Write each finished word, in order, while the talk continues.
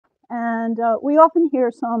And we often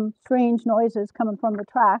hear some strange noises coming from the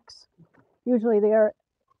tracks. Usually they're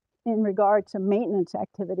in regard to maintenance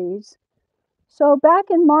activities. So back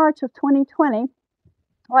in March of 2020,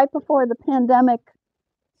 right before the pandemic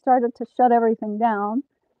started to shut everything down,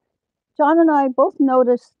 John and I both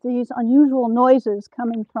noticed these unusual noises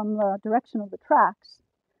coming from the direction of the tracks.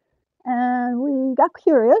 And we got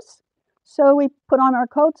curious, so we put on our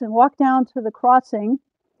coats and walked down to the crossing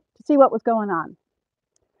to see what was going on.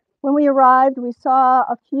 When we arrived, we saw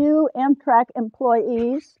a few Amtrak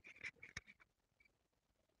employees.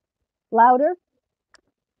 Louder.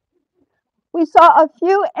 We saw a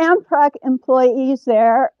few Amtrak employees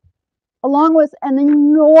there, along with an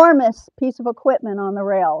enormous piece of equipment on the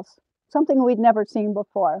rails, something we'd never seen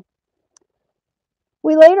before.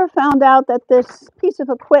 We later found out that this piece of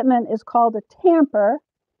equipment is called a tamper,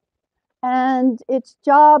 and its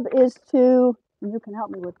job is to, you can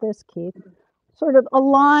help me with this, Keith, sort of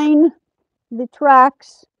align the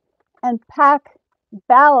tracks and pack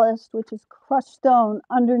ballast, which is crushed stone,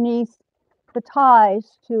 underneath the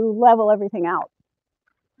ties to level everything out.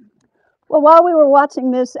 Well, while we were watching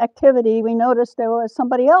this activity, we noticed there was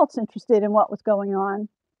somebody else interested in what was going on,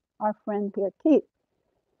 our friend here, Keith.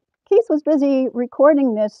 Keith was busy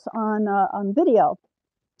recording this on video.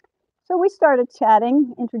 So we started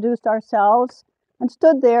chatting, introduced ourselves, and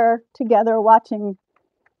stood there together watching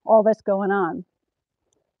all this going on.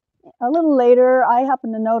 A little later, I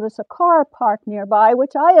happened to notice a car parked nearby,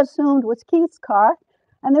 which I assumed was Keith's car,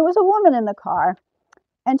 and there was a woman in the car.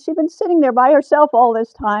 And she'd been sitting there by herself all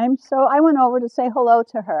this time, so I went over to say hello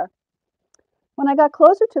to her. When I got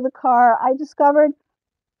closer to the car, I discovered,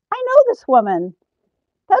 I know this woman.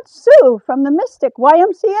 That's Sue from the Mystic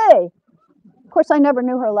YMCA. Of course, I never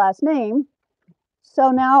knew her last name,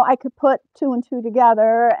 so now I could put two and two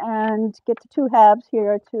together and get the two halves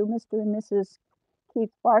here to Mr. and Mrs.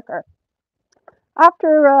 Keith Barker.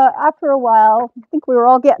 After a while, I think we were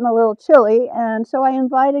all getting a little chilly, and so I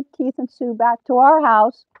invited Keith and Sue back to our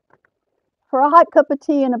house for a hot cup of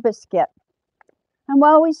tea and a biscuit. And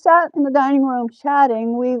while we sat in the dining room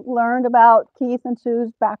chatting, we learned about Keith and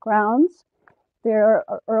Sue's backgrounds, their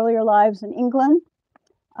earlier lives in England,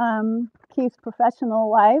 Keith's professional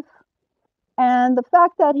life, and the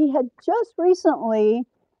fact that he had just recently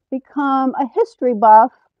become a history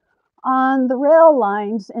buff on the rail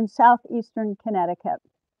lines in Southeastern Connecticut,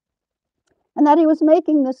 and that he was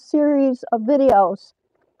making this series of videos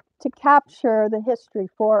to capture the history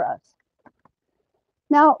for us.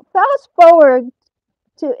 Now, fast forward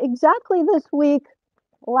to exactly this week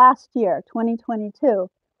last year, 2022.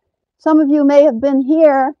 Some of you may have been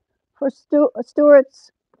here for Stuart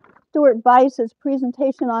Weiss's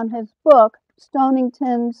presentation on his book,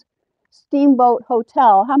 Stonington's Steamboat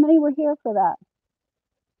Hotel. How many were here for that?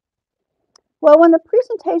 Well, when the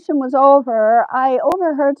presentation was over, I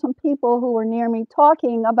overheard some people who were near me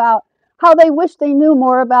talking about how they wish they knew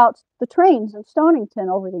more about the trains in Stonington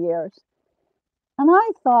over the years. And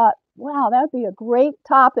I thought, wow, that'd be a great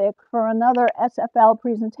topic for another SFL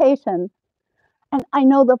presentation. And I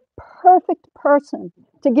know the perfect person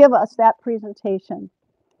to give us that presentation.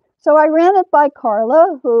 So I ran it by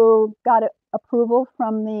Carla, who got approval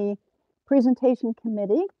from the presentation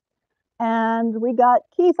committee. And we got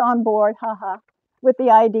Keith on board, with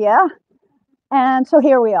the idea. And so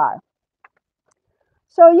here we are.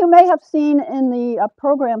 So you may have seen in the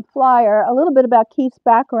program flyer a little bit about Keith's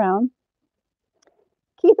background.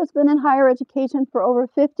 Keith has been in higher education for over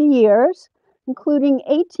 50 years, including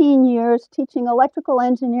 18 years teaching electrical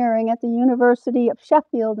engineering at the University of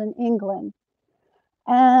Sheffield in England.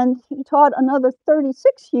 And he taught another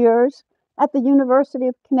 36 years at the University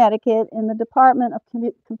of Connecticut in the Department of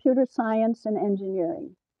Computer Science and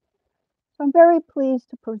Engineering. So I'm very pleased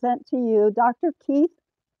to present to you Dr. Keith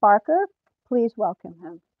Barker. Please welcome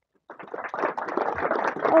him.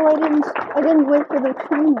 Oh, I didn't wait for the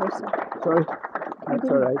trainers. Sorry, that's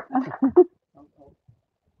all right.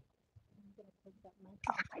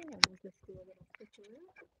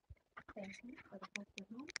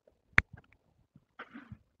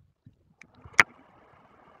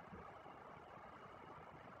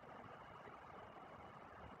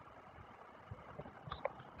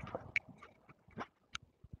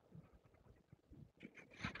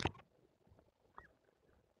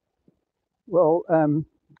 Well, I'm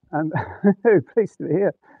very pleased to be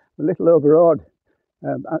here. I'm a little overawed.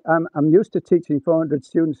 I'm used to teaching 400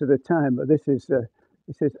 students at a time, but this is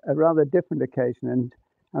a rather different occasion, and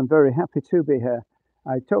I'm very happy to be here.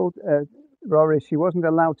 I told Rory she wasn't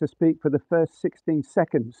allowed to speak for the first 16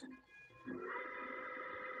 seconds.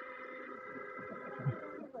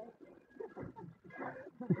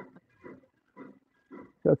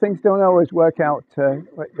 So things don't always work out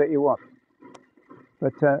that you want.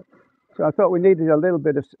 But so I thought we needed a little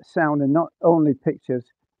bit of sound and not only pictures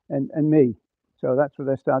and me. So that's what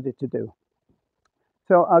I started to do.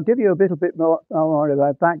 So I'll give you a little bit more of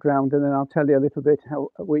our background, and then I'll tell you a little bit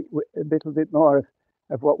more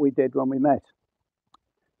of what we did when we met.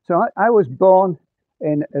 So I was born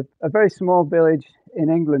in a very small village in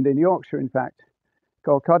England, in Yorkshire, in fact,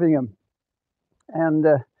 called Cottingham. And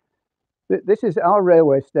this is our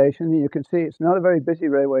railway station. You can see it's not a very busy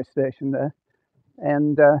railway station there.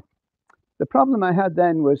 And the problem I had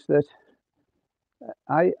then was that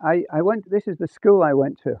this is the school I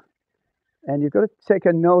went to. And you've got to take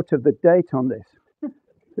a note of the date on this.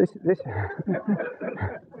 This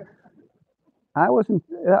that wasn't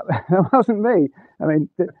me. I mean,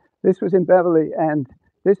 this was in Beverley, and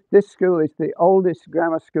this school is the oldest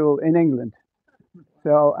grammar school in England.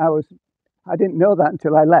 So I didn't know that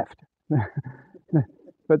until I left.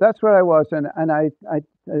 But that's where I was, and I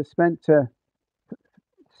spent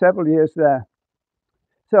several years there.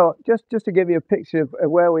 So just to give you a picture of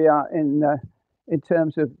where we are in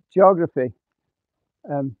terms of geography,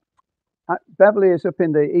 Beverley is up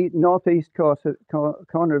in the northeast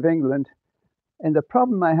corner of England, and the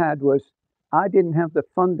problem I had was I didn't have the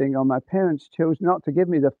funding, or my parents chose not to give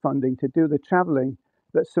me the funding to do the travelling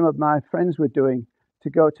that some of my friends were doing to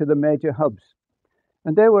go to the major hubs.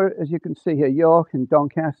 And they were, as you can see here, York and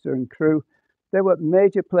Doncaster and Crewe. They were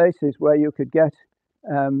major places where you could get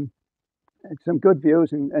some good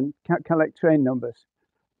views and collect train numbers.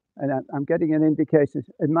 And I'm getting an indication,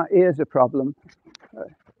 and my ear's a problem.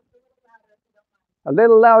 A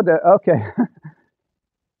little louder, okay.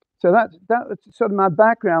 So that's sort of my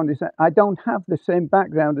background, is that I don't have the same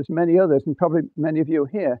background as many others, and probably many of you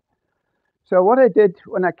here. So what I did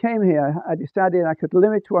when I came here, I decided I could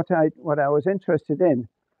limit what I was interested in.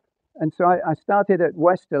 And so I started at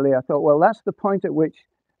Westerly. I thought, well, that's the point at which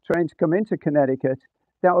trains come into Connecticut.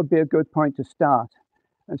 That would be a good point to start.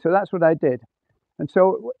 And so that's what I did. And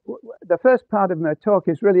so the first part of my talk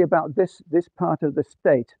is really about this part of the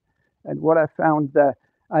state and what I found there.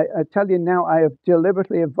 I tell you now, I have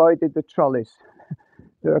deliberately avoided the trolleys.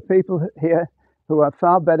 There are people here who are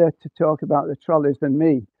far better to talk about the trolleys than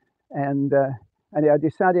me. And I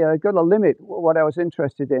decided I've got to limit what I was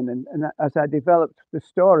interested in. And as I developed the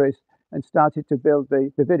stories and started to build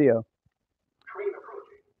the video. Train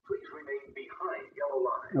approaching. Please remain behind yellow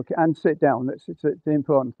line. Okay, and sit down. It's the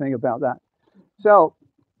important thing about that. So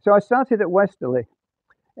I started at Westerly.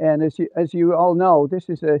 And as you all know, this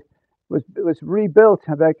was rebuilt,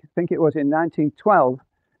 I think it was in 1912,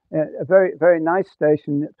 a very, very nice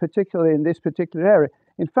station, particularly in this particular area.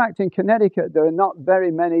 In fact, in Connecticut, there are not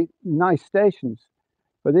very many nice stations,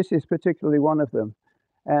 but this is particularly one of them.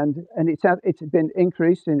 And it's been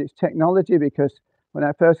increased in its technology, because when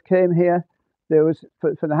I first came here, there was,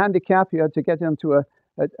 for the handicap, you had to get onto a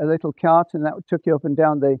little cart, and that took you up and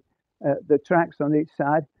down the tracks on each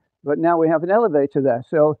side. But now we have an elevator there.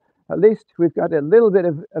 So at least we've got a little bit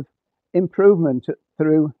of improvement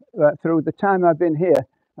through the time I've been here.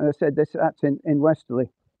 And I said that's in Westerly.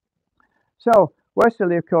 So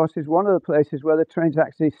Westerly, of course, is one of the places where the trains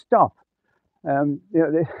actually stop.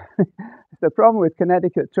 The problem with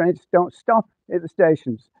Connecticut, trains don't stop at the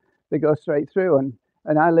stations. They go straight through.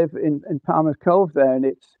 And I live in Palmer's Cove there, and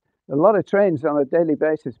it's a lot of trains on a daily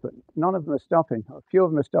basis, but none of them are stopping. A few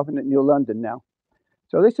of them are stopping at New London now.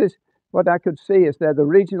 So this is what I could see, is there the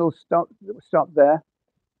regional stop there.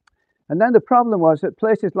 And then the problem was at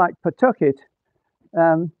places like Pawtucket,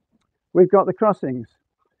 we've got the crossings.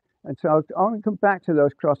 And so I'll only come back to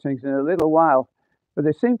those crossings in a little while, but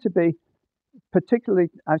they seem to be particularly,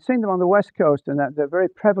 I've seen them on the West Coast, and they're very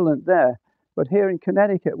prevalent there. But here in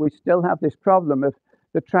Connecticut, we still have this problem of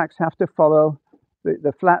the tracks have to follow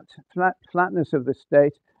the flatness of the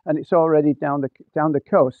state, and it's already down the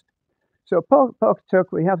coast. So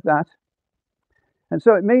Pawcatuck, we have that. And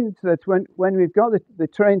so it means that when we've got the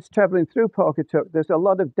trains traveling through Pawcatuck, there's a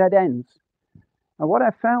lot of dead ends. And what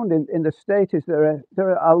I found in the state is there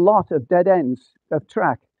are a lot of dead ends of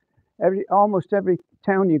track. Almost every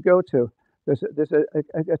town you go to, there's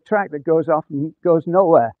a track that goes off and goes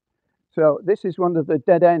nowhere. So this is one of the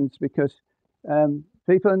dead ends, because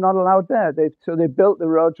people are not allowed there. So they built the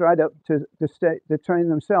roads right up to the train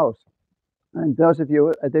themselves. And those of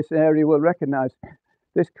you at this area will recognize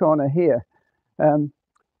this corner here.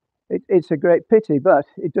 It's a great pity, but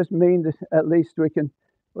it does mean that at least we can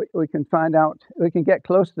find out, we can get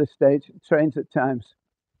close to the trains at times.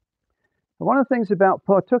 And one of the things about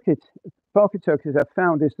Pawcatuck, as I've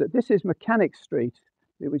found, is that this is Mechanic Street,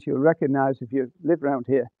 which you'll recognize if you live around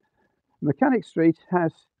here. Mechanic Street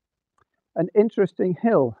has an interesting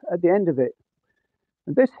hill at the end of it.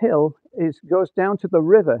 And this hill goes down to the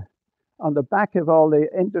river on the back of all the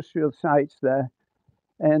industrial sites there.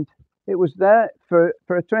 And it was there for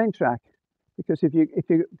a train track, because if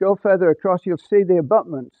you go further across, you'll see the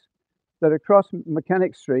abutments that are across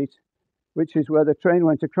Mechanic Street, which is where the train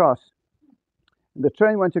went across. And the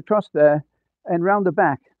train went across there, and round the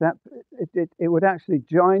back, that it would actually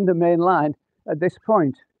join the main line at this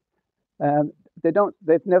point.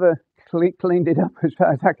 They've never cleaned it up as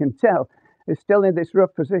far as I can tell. It's still in this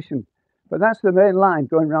rough position, but that's the main line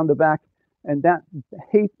going round the back, and that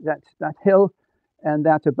hill and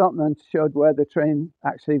that abutment showed where the train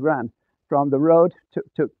actually ran from the road,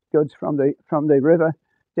 took goods from the river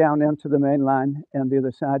down into the main line on the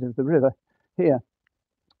other side of the river here.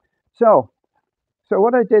 So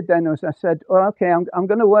what I did then was I said, well, okay, I'm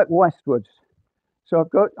going to work westwards. So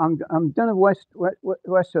I'm done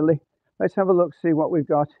westerly. Let's have a look, see what we've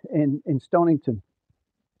got in Stonington.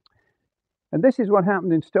 And this is what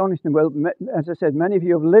happened in Stonington. Well, as I said, many of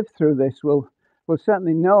you have lived through this, will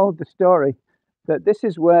certainly know the story, that this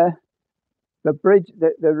is where the bridge,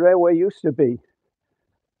 the railway used to be.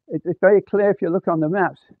 It's very clear if you look on the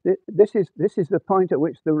maps. This is the point at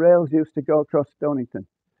which the rails used to go across Stonington.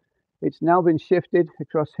 It's now been shifted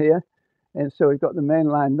across here, and so we've got the main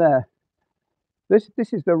line there. This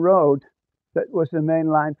is the road that was the main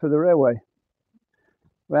line for the railway.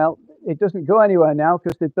 Well, it doesn't go anywhere now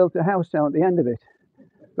because they built a house down at the end of it.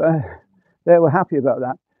 But they were happy about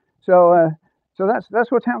that. So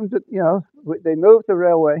that's what happened. They moved the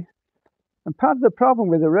railway, and part of the problem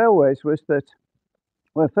with the railways was that,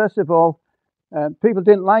 well, first of all, people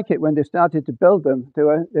didn't like it when they started to build them.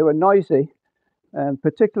 They were noisy,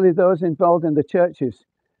 particularly those involved in the churches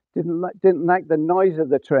didn't like the noise of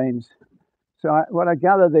the trains. So what I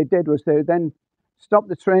gather they did was they then stopped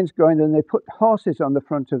the trains going, and they put horses on the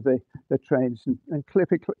front of the trains and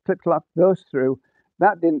clip-clop those through.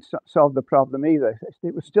 That didn't solve the problem either.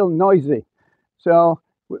 It was still noisy. So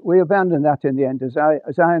we abandoned that in the end, as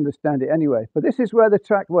I understand it anyway. But this is where the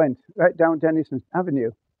track went, right down Denison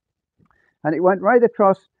Avenue. And it went right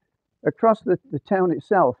across the town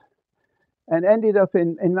itself and ended up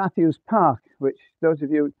in Matthews Park, which those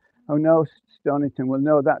of you who know Stonington will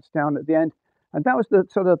know that's down at the end. And that was the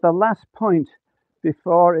sort of the last point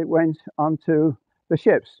before it went onto the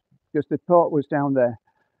ships, because the port was down there.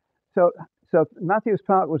 So Matthews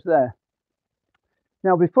Park was there.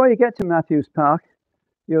 Now, before you get to Matthews Park,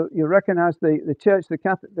 you recognise the church, the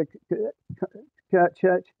Catholic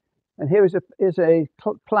church, and here is a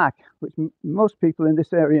plaque which most people in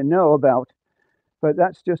this area know about, but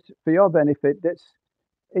that's just for your benefit.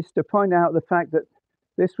 It's to point out the fact that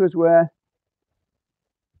this was where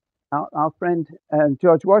our friend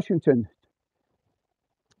George Washington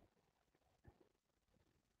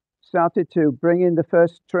started to bring in the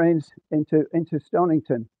first trains into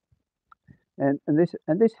Stonington, and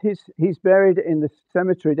he's buried in the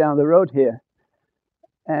cemetery down the road here,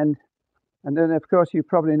 and then of course you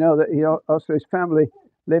probably know that his family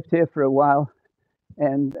lived here for a while,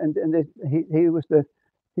 and he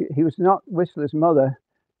was not Whistler's mother,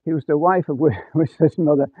 he was the wife of Whistler's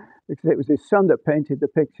mother, because it was his son that painted the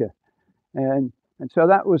picture, and so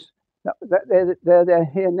they're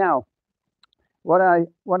here now. What I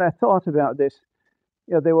thought about this,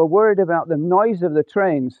 they were worried about the noise of the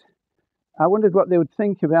trains. I wondered what they would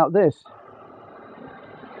think about this.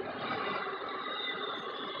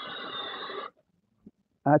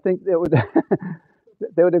 I think they would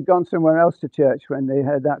they would have gone somewhere else to church when they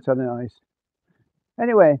heard that sort of noise.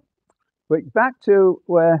 Anyway, but back to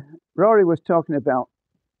where Rory was talking about.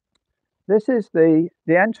 This is the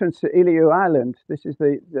entrance to Iliu Island. This is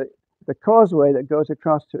the causeway that goes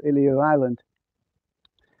across to Iliu Island.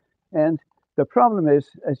 And the problem is,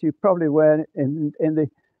 as you probably aware in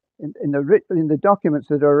the documents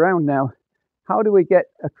that are around now, how do we get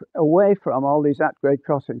away from all these at-grade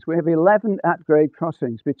crossings? We have 11 at-grade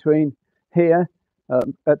crossings between here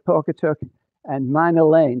at Pawcatuck and Minor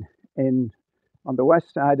Lane on the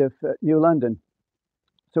west side of New London.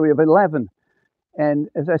 So we have 11. And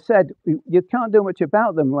as I said, you can't do much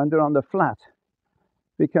about them when they're on the flat,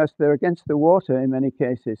 because they're against the water in many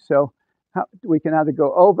cases. So we can either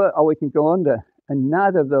go over or we can go under, and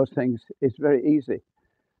neither of those things is very easy.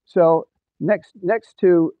 So next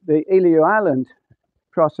to the Iliu Island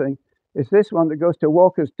crossing is this one that goes to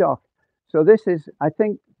Walker's Dock. So this is, I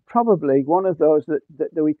think, probably one of those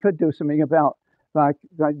that we could do something about, like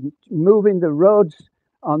moving the roads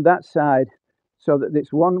on that side so that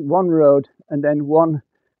it's one road and then one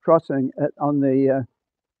crossing on the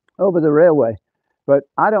over the railway. But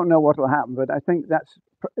I don't know what will happen. But I think that's,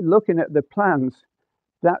 looking at the plans,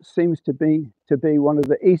 that seems to be one of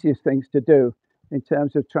the easiest things to do in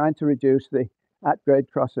terms of trying to reduce the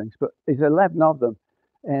at-grade crossings. But there's 11 of them,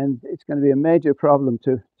 and it's going to be a major problem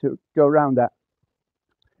to go around that.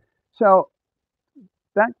 So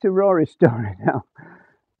back to Rory's story now.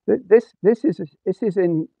 This is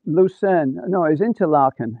in Lucerne. No, it's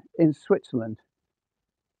Interlaken in Switzerland.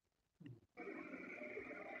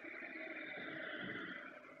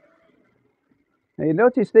 Now you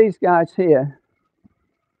notice these guys here.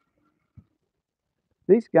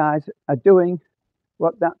 These guys are doing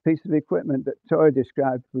what that piece of equipment that Tori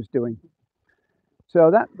described was doing.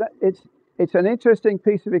 So it's an interesting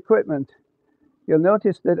piece of equipment. You'll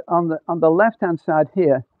notice that on the left-hand side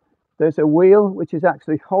here, there's a wheel which is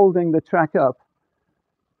actually holding the track up.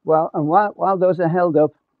 While those are held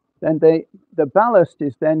up, then the ballast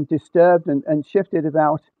is then disturbed and shifted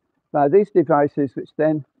about by these devices, which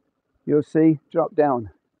then you'll see drop down.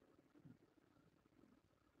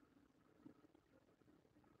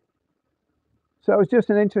 So it's just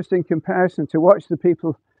an interesting comparison to watch the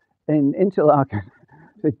people in Interlaken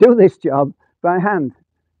to do this job by hand.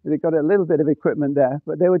 They've got a little bit of equipment there,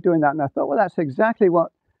 but they were doing that, and I thought, well, that's exactly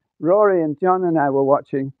what Rory and John and I were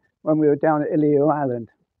watching when we were down at Ilio Island.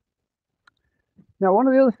 Now, one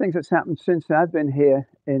of the other things that's happened since I've been here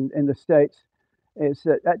in the States is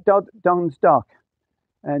at Don's Dock.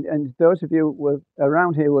 And those of you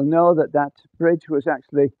around here will know that bridge was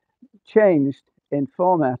actually changed in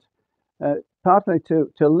format, partly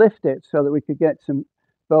to lift it so that we could get some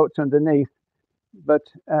boats underneath. But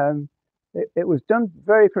it was done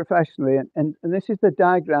very professionally. And this is the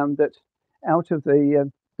diagram that's out of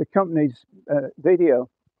the company's video.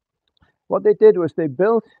 What they did was they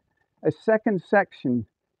built a second section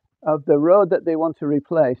of the road that they want to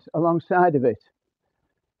replace alongside of it.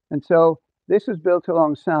 And so this was built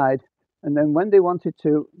alongside, and then when they wanted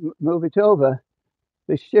to move it over,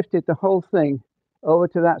 they shifted the whole thing over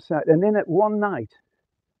to that side. And then at one night,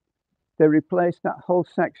 they replaced that whole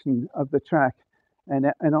section of the track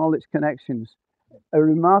and all its connections. A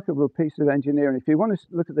remarkable piece of engineering. If you want to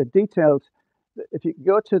look at the details, if you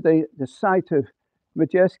go to the site of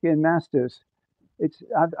Majeski and Masters,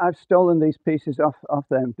 I've stolen these pieces off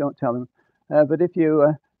them. Don't tell them. But if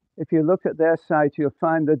you look at their site, you'll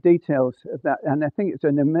find the details of that. And I think it's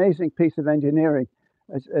an amazing piece of engineering.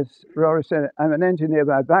 As Rory said, I'm an engineer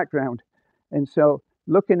by background, and so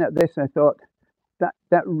looking at this, I thought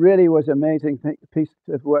that really was an amazing piece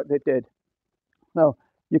of work they did. So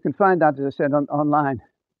you can find that, as I said, online.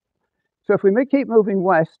 So if we may keep moving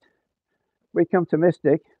west, we come to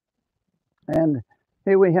Mystic, and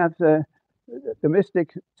here we have the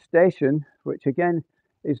Mystic station, which again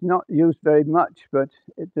is not used very much, but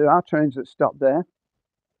there are trains that stop there,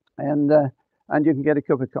 and you can get a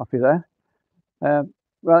cup of coffee there.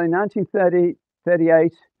 Well, in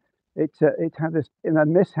 1938, it had a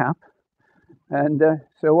mishap, and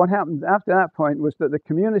so what happened after that point was that the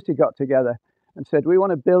community got together and said, we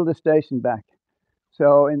want to build the station back.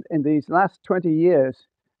 So in these last 20 years,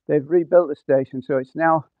 they've rebuilt the station, so it's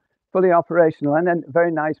now fully operational and a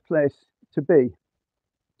very nice place to be.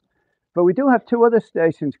 But we do have two other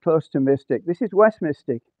stations close to Mystic. This is West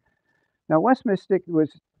Mystic. Now, West Mystic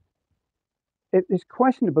it is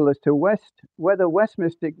questionable as to whether West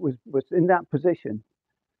Mystic was in that position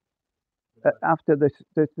after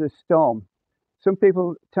the storm. Some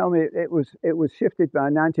people tell me it was shifted by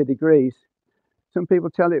 90 degrees. Some people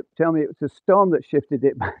tell me it was the storm that shifted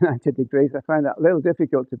it by 90 degrees. I find that a little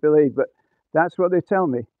difficult to believe, but that's what they tell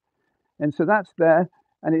me. And so that's there,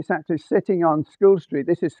 and it's actually sitting on School Street.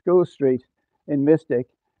 This is School Street in Mystic,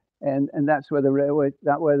 and that's where the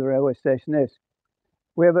railway station is.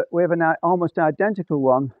 We have an almost identical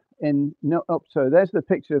one so there's the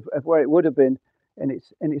picture of where it would have been in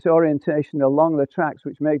its orientation along the tracks,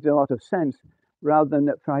 which makes a lot of sense, rather than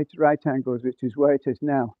at right angles, which is where it is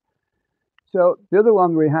now. So the other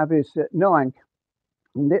one we have is Noank,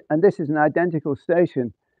 and this is an identical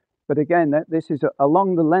station, but again, this is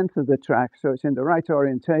along the length of the track, so it's in the right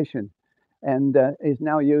orientation, and is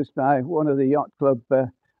now used by one of the yacht club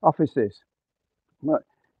offices. But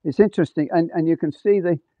it's interesting, and you can see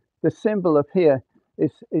the symbol up here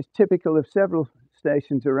is typical of several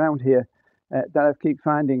stations around here that I keep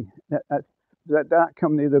finding that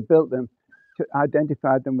company that built them to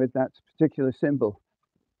identify them with that particular symbol.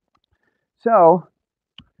 So,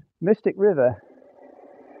 Mystic River.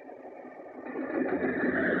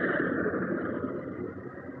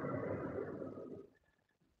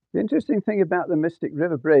 The interesting thing about the Mystic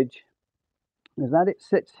River Bridge is that it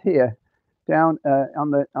sits here down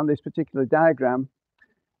on this particular diagram,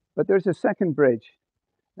 but there's a second bridge,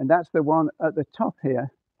 and that's the one at the top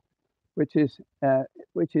here, which is the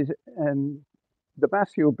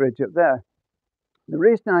Bascule Bridge up there. The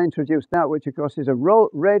reason I introduced that, which of course is a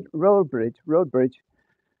road bridge,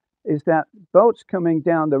 is that boats coming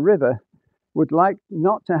down the river would like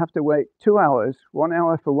not to have to wait 2 hours, 1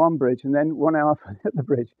 hour for one bridge and then 1 hour for the other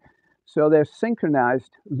bridge. So they're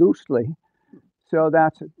synchronized loosely so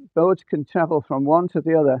that boats can travel from one to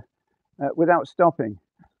the other without stopping.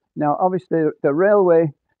 Now, obviously, the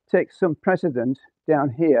railway takes some precedent down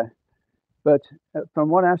here, but from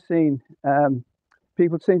what I've seen,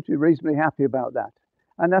 people seem to be reasonably happy about that.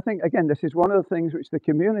 And I think, again, this is one of the things which the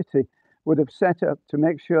community would have set up to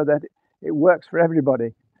make sure that it works for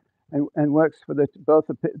everybody and works for both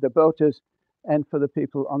the boaters and for the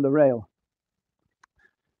people on the rail.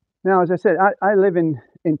 Now, as I said, I live in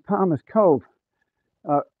Palmer's Cove,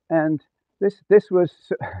 and this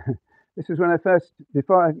was this was when I first this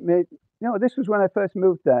was when I first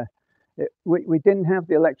moved there. We didn't have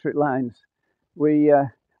the electric lines. We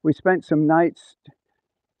spent some nights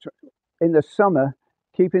in the summer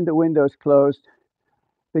keeping the windows closed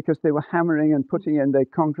because they were hammering and putting in the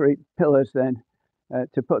concrete pillars then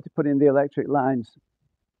to put in the electric lines.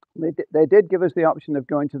 They did give us the option of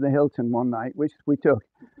going to the Hilton one night, which we took.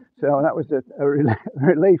 So that was a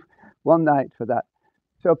relief one night for that.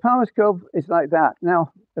 So Palmer's Cove is like that.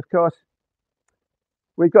 Now, of course,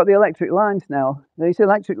 we've got the electric lines now. These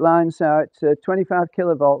electric lines are at 25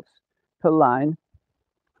 kilovolts per line.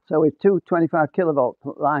 So we've two 25 kilovolt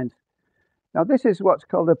lines. Now this is what's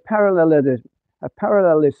called a parallelist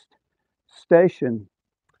station.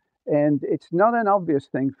 And it's not an obvious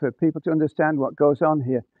thing for people to understand what goes on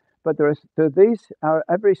here. But these are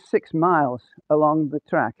every 6 miles along the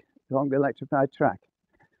track, along the electrified track.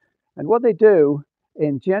 And what they do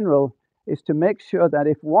in general is to make sure that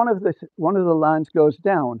if one of the lines goes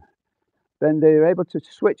down, then they're able to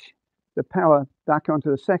switch the power back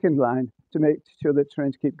onto the second line to make sure that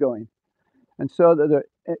trains keep going. And so that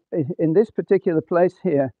in this particular place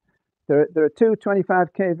here, there are two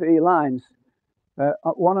 25 kV lines,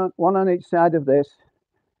 one on each side of this,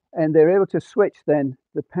 and they're able to switch then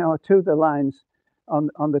the power to the lines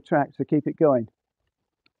on the track to keep it going.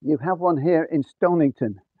 You have one here in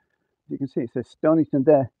Stonington. You can see it says Stonington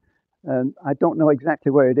there. I don't know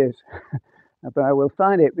exactly where it is, but I will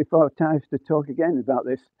find it before time to talk again about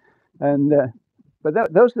this. And but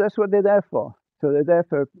that's what they're there for. So they're there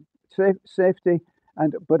for safety,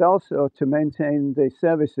 but also to maintain the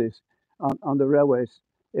services on the railways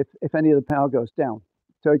if any of the power goes down.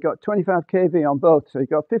 So you've got 25 kV on both. So you've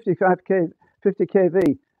got 50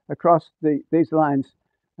 kV across these lines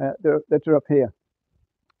that are up here.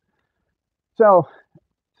 So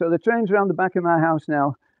the trains around the back of my house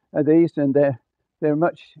now are these, and they're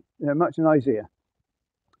much noisier.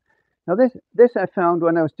 Now this I found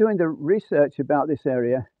when I was doing the research about this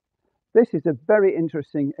area. This is a very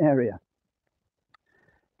interesting area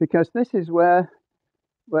because this is where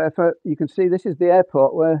you can see this is the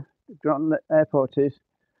airport where Groton Airport is,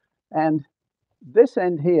 and this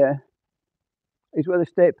end here is where the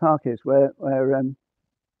state park is, where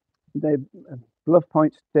the Bluff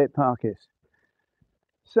Point State Park is.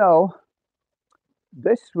 So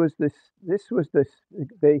this was the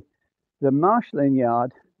marshalling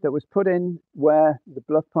yard that was put in where the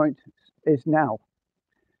Bluff Point is now,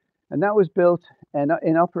 and that was built and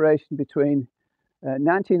in operation between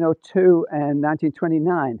 1902 and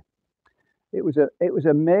 1929. It was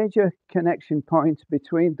a major connection point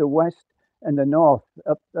between the west and the north,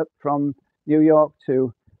 up from New York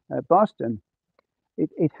to Boston.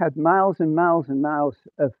 It had miles and miles and miles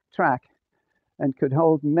of track, and could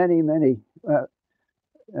hold many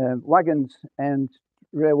wagons and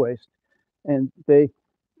railways. And the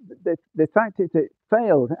fact that it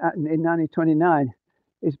failed in 1929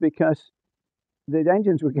 is because the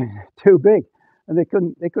engines were getting too big, and they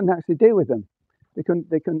couldn't actually deal with them. They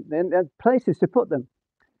had places to put them.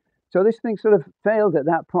 So this thing sort of failed at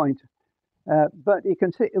that point. But you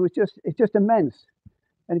can see it's just immense.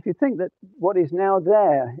 And if you think that what is now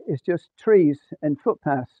there is just trees and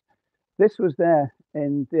footpaths, this was there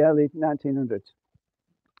in the early 1900s.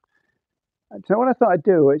 And so what I thought I'd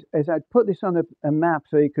do is I'd put this on a map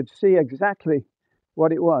so you could see exactly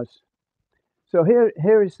what it was. So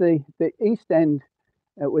here is the east end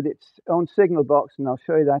with its own signal box, and I'll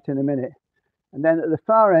show you that in a minute. And then at the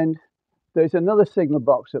far end, there's another signal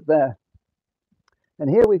box up there. And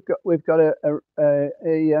here we've got a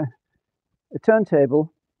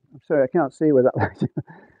turntable. I'm sorry, I can't see where that lies.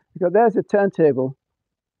 There's a turntable.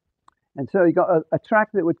 And so you got a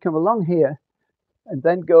track that would come along here and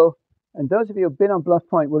then go. And those of you who've been on Bluff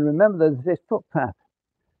Point will remember there's this footpath.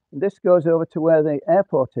 And this goes over to where the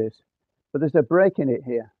airport is. But there's a break in it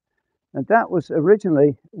here. And that was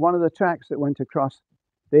originally one of the tracks that went across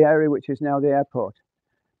the area which is now the airport.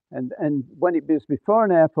 And when it was before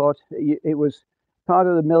an airport, it was part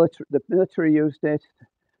of the military. The military used it,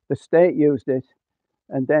 the state used it,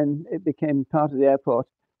 and then it became part of the airport.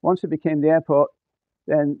 Once it became the airport,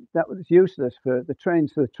 then that was useless for the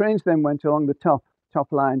trains. So the trains then went along the top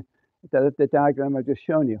line, the diagram I've just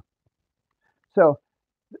shown you. So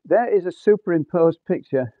there is a superimposed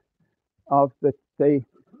picture of the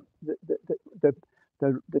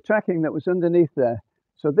tracking that was underneath there.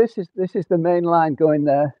 So this is the main line going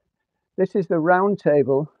there. This is the round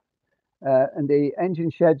table, and the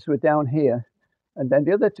engine sheds were down here, and then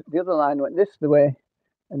the other line went this the way,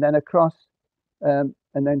 and then across, and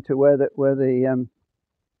then to where the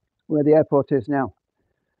airport is now.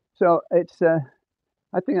 So it's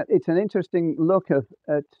I think it's an interesting look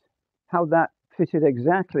at how that fitted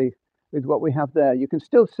exactly with what we have there. You can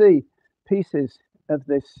still see pieces of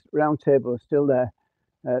this round table still there,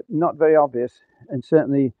 not very obvious, and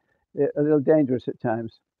certainly a little dangerous at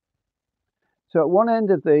times. So at one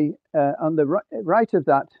end of the, on the right of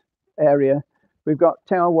that area, we've got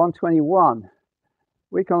Tower 121.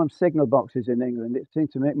 We call them signal boxes in England. It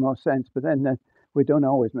seems to make more sense, but then we don't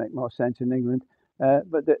always make more sense in England.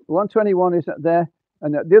 But the 121 is up there,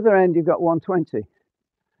 and at the other end you've got 120.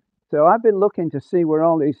 So I've been looking to see where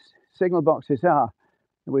all these signal boxes are,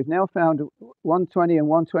 and we've now found 120 and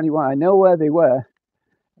 121. I know where they were,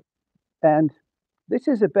 and this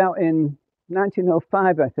is about in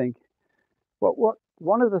 1905, I think.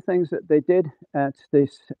 One of the things that they did at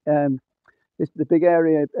the big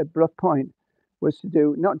area at Brough Point was to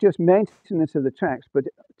do not just maintenance of the tracks, but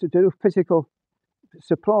to do physical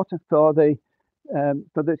support for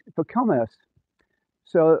commerce.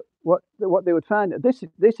 So what they would find, this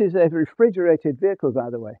is a refrigerated vehicle,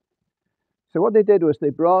 by the way. So what they did was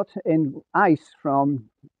they brought in ice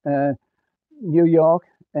from New York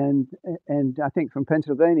and I think from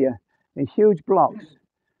Pennsylvania in huge blocks,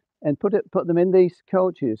 and put them in these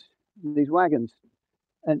coaches, these wagons,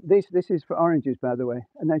 and this is for oranges, by the way,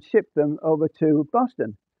 and then shipped them over to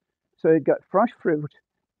Boston. So it got fresh fruit,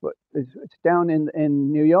 but it's down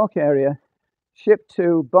in New York area, shipped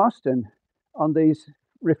to Boston on these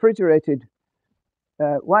refrigerated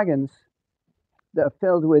wagons that are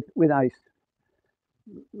filled with ice.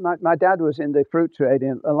 My dad was in the fruit trade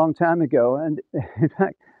a long time ago, and in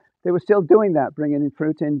fact, they were still doing that, bringing in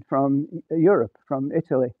fruit in from Europe, from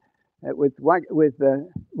Italy, with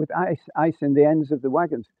ice in the ends of the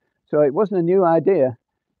wagons. So it wasn't a new idea,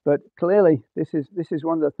 but clearly this is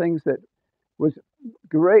one of the things that was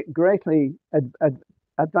greatly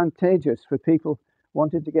advantageous for people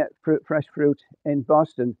wanting to get fresh fruit in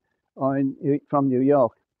Boston or from New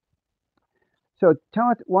York. So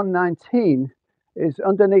Tower 119 is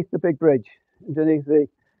underneath the big bridge, underneath the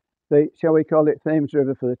shall we call it Thames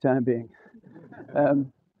River for the time being.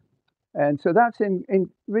 And so that's in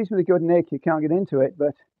reasonably good nick. You can't get into it,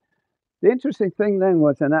 but the interesting thing then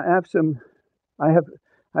was, and I have some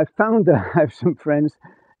friends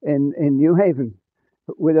in New Haven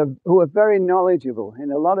who are very knowledgeable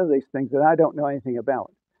in a lot of these things that I don't know anything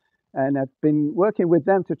about, and I've been working with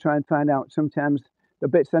them to try and find out sometimes the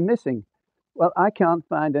bits are missing. Well, I can't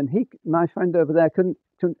find, and my friend over there could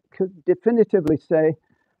definitively say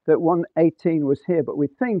that 118 was here, but we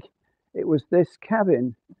think it was this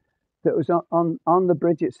cabin that was on the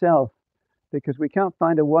bridge itself, because we can't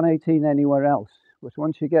find a 118 anywhere else. Which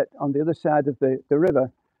once you get on the other side of the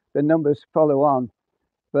river, the numbers follow on,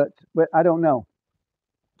 but I don't know.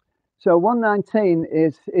 So 119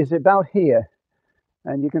 is about here,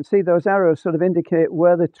 and you can see those arrows sort of indicate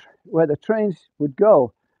where the trains would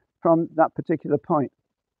go from that particular point.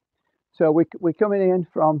 So we're coming in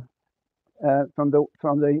from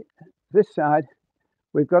this side.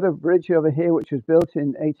 We've got a bridge over here which was built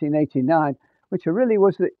in 1889, which really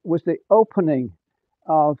was the opening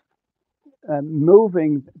of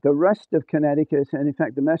moving the rest of Connecticut, and in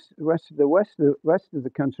fact the rest of the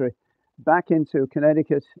country, back into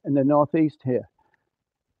Connecticut and the Northeast here.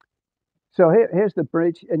 So here's the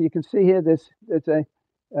bridge, and you can see here it's a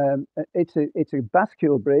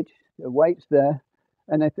bascule bridge. The weight's there,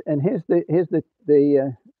 and here's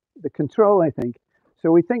the control, I think.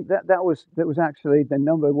 So we think that was actually the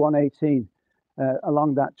number 118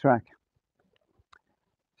 along that track.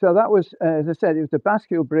 So that was, as I said, it was the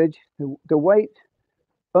bascule bridge. The weight,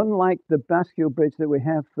 unlike the bascule bridge that we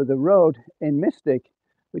have for the road in Mystic,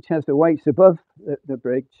 which has the weights above the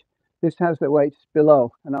bridge, this has the weights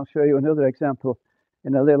below, and I'll show you another example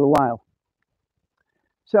in a little while.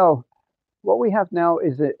 So what we have now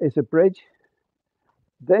is a bridge.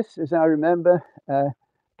 This, as I remember,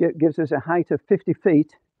 gives us a height of 50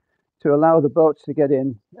 feet to allow the boats to get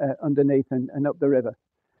in underneath and up the river.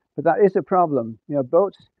 But that is a problem. You know,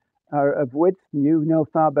 boats are of width, and you know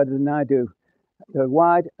far better than I do. They're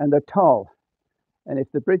wide and they're tall. And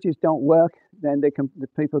if the bridges don't work, then the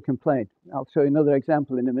people complain. I'll show you another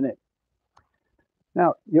example in a minute.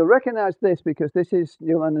 Now, you'll recognize this because this is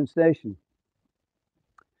New London Station.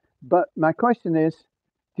 But my question is,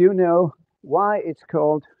 do you know why it's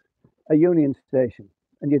called a Union Station?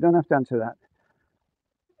 And you don't have to answer that.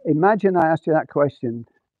 Imagine I asked you that question.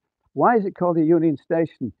 Why is it called a Union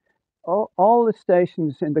Station? All the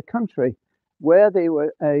stations in the country where they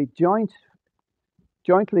were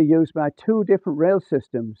jointly used by two different rail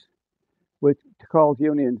systems were called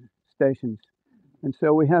Union Stations. And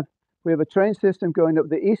so we have a train system going up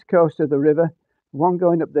the east coast of the river, one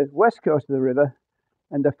going up the west coast of the river,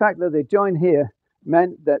 and the fact that they joined here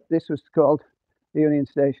meant that this was called the Union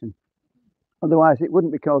Station. Otherwise, it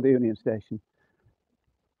wouldn't be called the Union Station.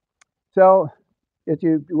 So, as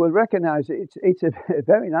you will recognize, it's a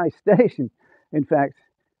very nice station. In fact,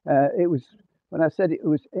 it was, when I said it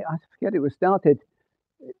was, I forget it was started,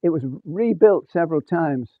 it was rebuilt several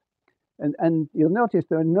times. And you'll notice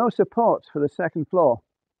there are no supports for the second floor.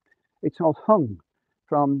 It's all hung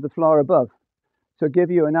from the floor above to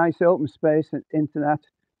give you a nice open space into that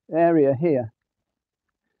area here.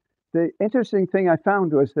 The interesting thing I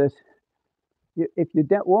found was this: if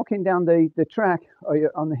you're walking down the track or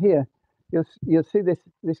you're on here, you'll see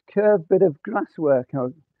this curved bit of glasswork.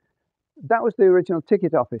 That was the original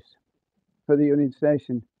ticket office for the Union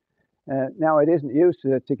Station. Now it isn't used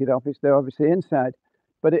as a ticket office; they're obviously inside.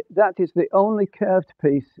 But that is the only curved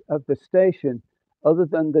piece of the station, other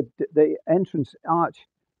than the entrance arch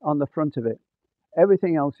on the front of it.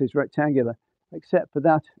 Everything else is rectangular, except for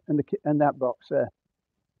that and that box there.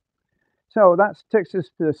 So that takes us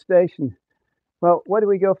to the station. Well, where do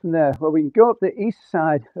we go from there? Well, we can go up the east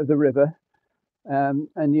side of the river,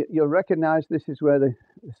 and you'll recognise this is where the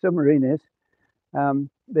submarine is.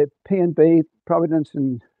 The P&B, Providence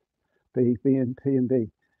and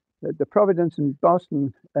P&B. The Providence and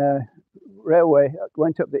Boston Railway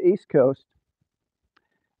went up the east coast,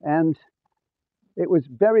 and it was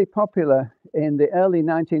very popular in the early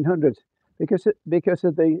 1900s because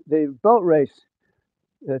of the boat race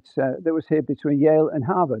that was here between Yale and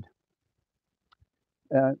Harvard.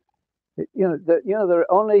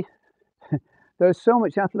 There's so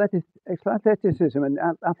much athleticism and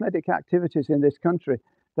athletic activities in this country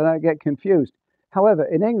that I get confused. However,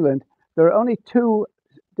 in England, there are only two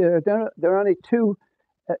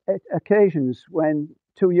occasions when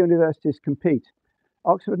two universities compete.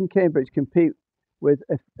 Oxford and Cambridge compete with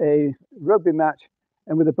a rugby match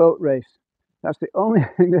and with a boat race. That's the only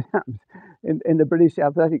thing that happens in the British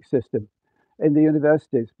athletic system in the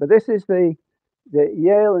universities. But this is the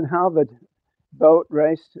Yale and Harvard boat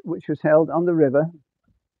race, which was held on the river.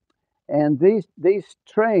 And these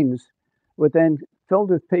trains were then filled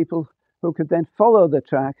with people who could then follow the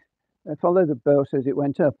track, follow the boat as it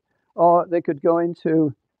went up. Or they could go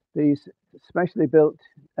into these specially built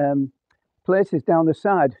places down the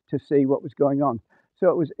side to see what was going on.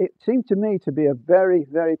 So it seemed to me to be a very,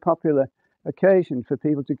 very popular occasion for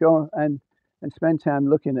people to go and spend time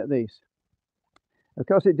looking at these. Of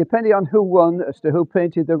course, it depended on who won as to who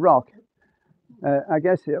painted the rock. I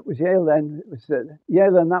guess it was Yale then. It was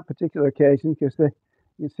Yale on that particular occasion because you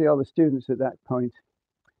can see all the students at that point.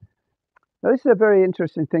 Now, this is a very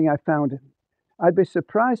interesting thing I found. I'd be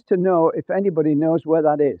surprised to know if anybody knows where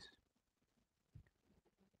that is.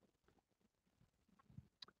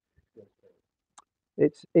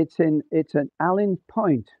 It's an Allen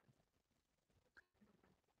Point.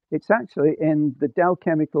 It's actually in the Dow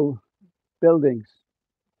Chemical buildings.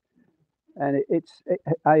 And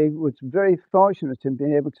I was very fortunate in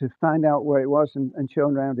being able to find out where it was and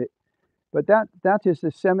shown around it. But that is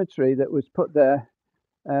the cemetery that was put there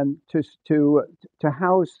to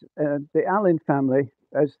house the Allen family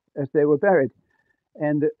as they were buried.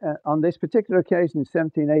 And on this particular occasion,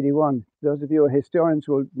 1781, those of you who are historians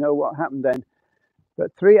will know what happened then.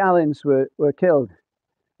 But 3 Allens were killed,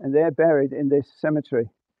 and they're buried in this cemetery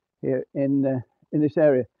here in this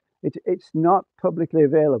area. It's not publicly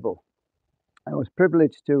available. I was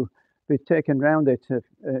privileged to be taken round it a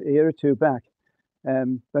year or two back,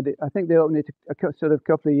 but I think they open it a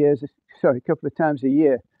couple of times a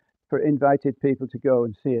year for invited people to go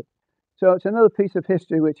and see it. So it's another piece of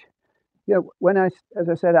history which, as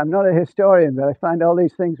I said, I'm not a historian, but I find all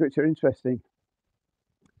these things which are interesting.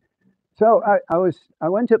 So I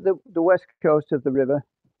went up the west coast of the river,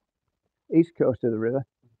 east coast of the river,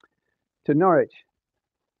 to Norwich,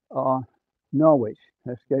 or Norwich,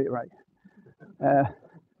 let's get it right.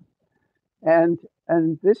 And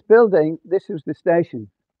And this building, this was the station.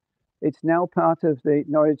 It's now part of the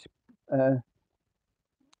Norwich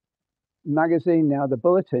magazine now, the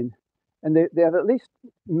Bulletin, and they have at least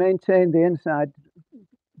maintained the inside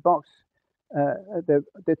box,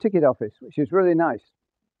 the ticket office, which is really nice.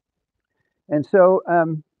 And so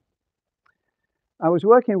I was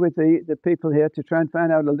working with the people here to try and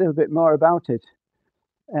find out a little bit more about it.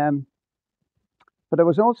 But I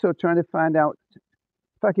was also trying to find out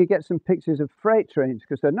if I could get some pictures of freight trains,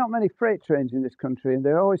 because there are not many freight trains in this country, and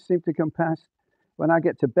they always seem to come past when I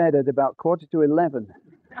get to bed at about 11:15.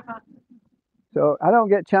 So I don't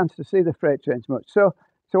get a chance to see the freight trains much. So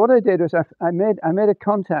what I did was I made a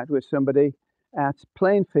contact with somebody at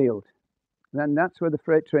Plainfield. And that's where the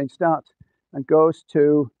freight train starts and goes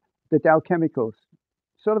to the Dow Chemicals,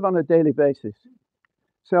 sort of on a daily basis.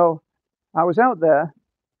 So I was out there,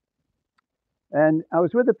 and I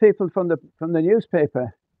was with the people from the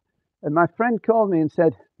newspaper, and my friend called me and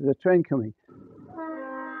said, "There's a train coming."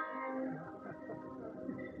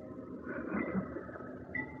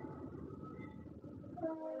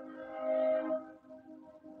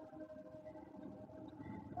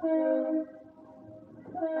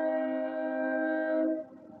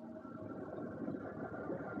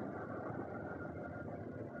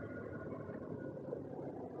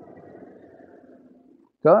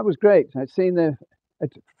 So that was great. I'd seen the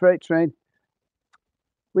freight train.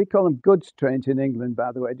 We call them goods trains in England,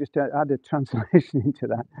 by the way, just to add a translation into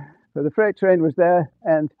that. So the freight train was there,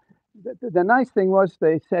 and the nice thing was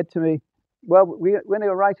they said to me, "Well, we're going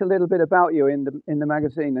to write a little bit about you in the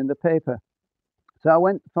magazine, in the paper." So I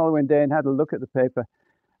went the following day and had a look at the paper.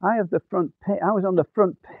 I was on the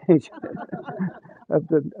front page of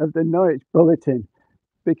the Norwich Bulletin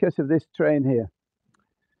because of this train here.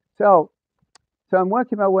 So I'm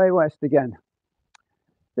working my way west again.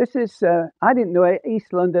 This is, I didn't know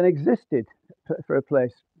East London existed for a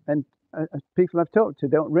place. And people I've talked to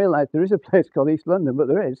don't realize there is a place called East London, but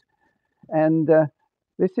there is. And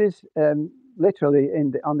this is literally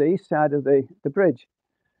on the east side of the bridge.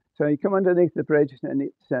 So you come underneath the bridge and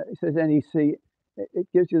it says NEC. It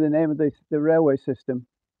gives you the name of the railway system.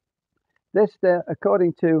 This there,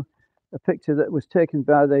 according to a picture that was taken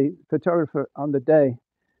by the photographer on the day,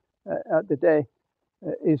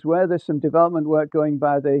 is where there's some development work going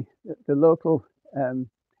by the local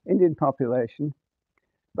Indian population.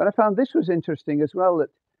 But I found this was interesting as well, that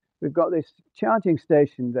we've got this charging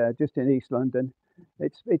station there just in East London.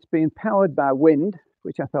 It's being powered by wind,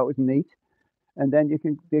 which I thought was neat, and then you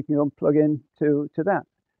can go and plug in to that.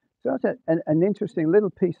 So that's an interesting little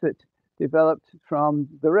piece that developed from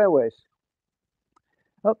the railways.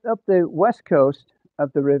 Up the west coast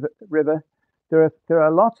of the river, there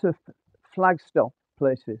are lots of flag stop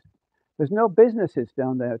places. There's no businesses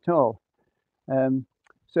down there at all.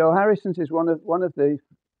 So Harrison's is one of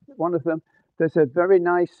them. There's a very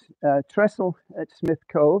nice trestle at Smith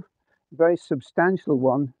Cove, very substantial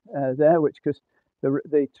one there, which because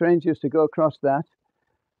the trains used to go across that.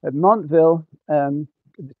 At Montville,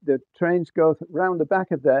 the trains go round the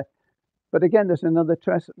back of there, but again, there's another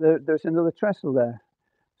trestle. There's another trestle there.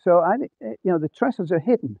 So the trestles are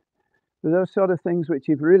hidden. So those sort of things which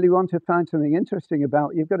you really want to find something interesting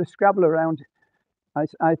about, you've got to scrabble around.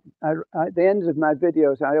 At the end of my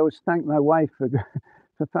videos, I always thank my wife for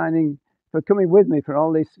coming with me for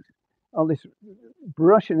all this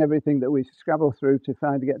brush and everything that we scrabble through to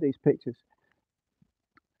get these pictures.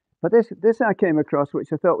 But this I came across,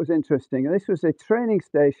 which I thought was interesting. And this was a training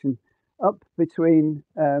station up between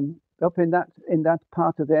up in that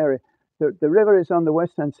part of the area. The river is on the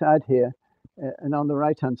west hand side here, and on the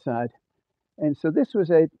right hand side. And so this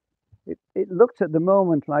was it looked at the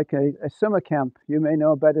moment like a summer camp. You may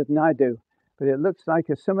know better than I do, but it looks like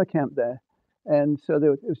a summer camp there. And so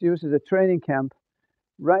it was used as a training camp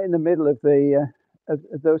right in the middle of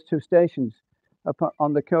of those two stations up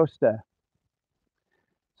on the coast there.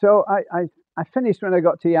 So I finished when I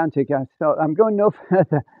got to Yantic. I thought, I'm going no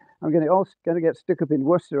further. I'm going to get stuck up in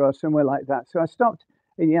Worcester or somewhere like that. So I stopped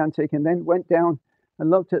in Yantic and then went down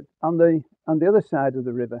and looked at on the other side of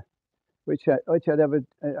the river, which I'd ever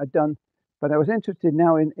done. But I was interested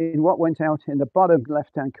now in what went out in the bottom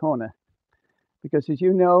left-hand corner, because as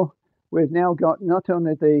you know, we've now got not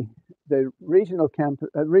only the regional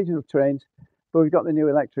trains, but we've got the new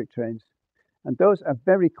electric trains, and those are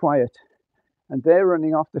very quiet, and they're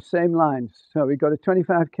running off the same lines. So we've got a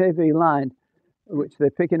 25 kV line, which they're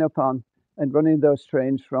picking up on and running those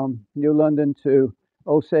trains from New London to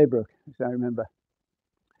Old Saybrook, as I remember.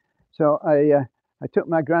 So I took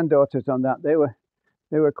my granddaughters on that. They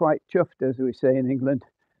were quite chuffed, as we say in England,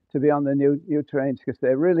 to be on the new trains, because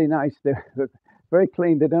they're really nice. They're very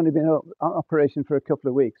clean. They'd only been on operation for a couple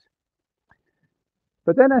of weeks.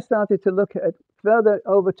 But then I started to look at further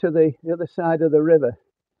over to the other side of the river,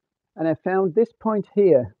 and I found this point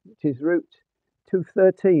here, which is Route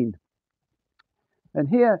 213. And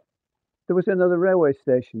here there was another railway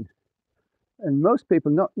station, and most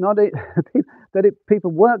people, not it,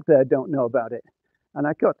 people work there, don't know about it. And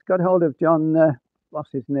I got hold of John,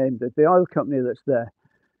 lost his name, the oil company that's there.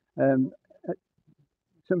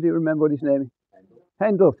 Somebody remember what his name is?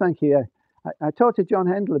 Hendel, thank you. Yeah. I talked to John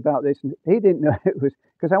Hendel about this, and he didn't know it was,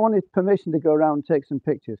 because I wanted permission to go around and take some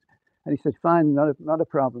pictures. And he said, fine, not a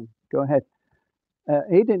problem, go ahead.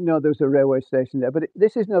 He didn't know there was a railway station there, but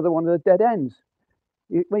this is another one of the dead ends.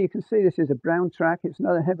 You can see this is a brown track. It's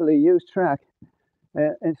not a heavily used track.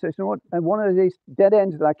 And so it's one of these dead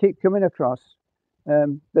ends that I keep coming across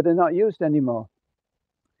that are not used anymore.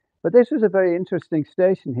 But this was a very interesting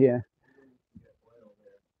station here.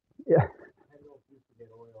 Yeah.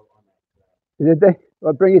 Did they?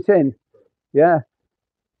 Well, bring it in. Yeah.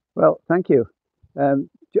 Well, thank you.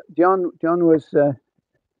 John was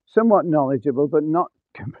somewhat knowledgeable, but not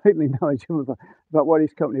completely knowledgeable about what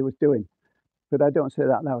his company was doing. But I don't say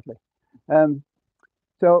that loudly.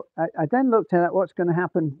 So I then looked at what's going to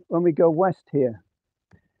happen when we go west here,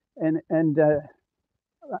 and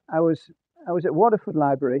I was at Waterford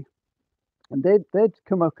Library, and they'd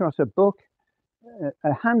come across a book,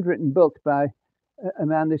 a handwritten book by a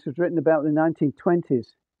man. This was written about the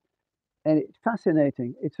 1920s, and it's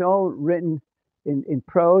fascinating. It's all written in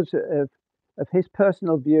prose of his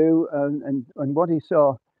personal view and what he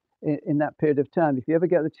saw in that period of time. If you ever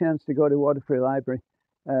get the chance to go to Waterford Library,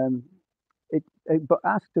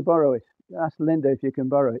 ask to borrow it. Ask Linda if you can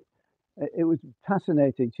borrow it. It was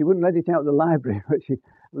fascinating. She wouldn't let it out of the library, but she at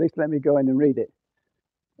least let me go in and read it.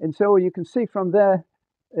 And so you can see from there,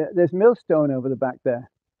 there's Millstone over the back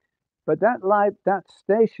there. But that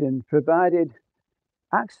station provided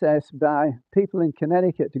access by people in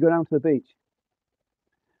Connecticut to go down to the beach.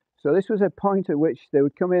 So this was a point at which they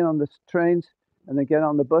would come in on the trains and then get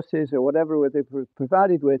on the buses or whatever they were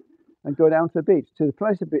provided with and go down to the beach, to the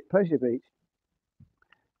pleasure beach.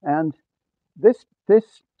 And this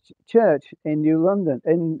church in New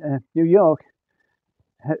York,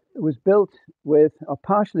 was built with, or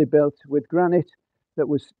partially built with, granite that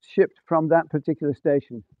was shipped from that particular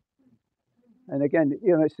station. And again,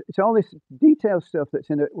 it's all this detailed stuff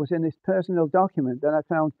was in this personal document that I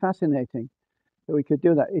found fascinating, that we could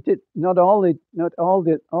do that. It did not all the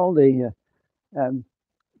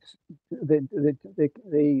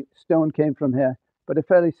stone came from here, but a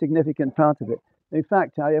fairly significant part of it. In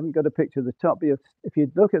fact, I haven't got a picture of the top, but if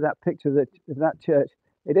you look at that picture of that church,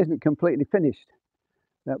 it isn't completely finished.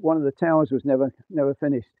 That one of the towers was never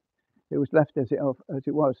finished. It was left as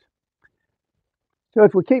it was. So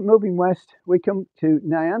if we keep moving west, we come to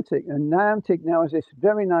Niantic, and Niantic now is this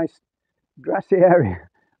very nice grassy area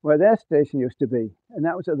where their station used to be, and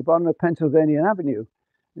that was at the bottom of Pennsylvania Avenue.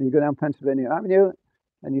 And you go down Pennsylvania Avenue,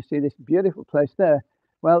 and you see this beautiful place there.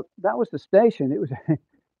 Well, that was the station. It was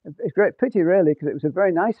a great pity, really, because it was a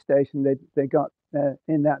very nice station they got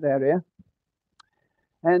in that area.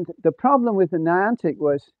 And the problem with the Niantic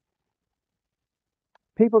was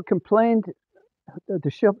people complained, the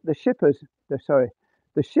ship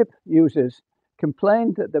users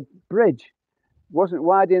complained that the bridge wasn't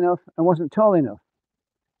wide enough and wasn't tall enough.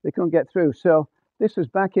 They couldn't get through. So this was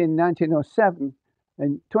back in 1907.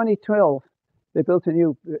 In 2012, they built a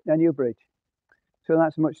new bridge. So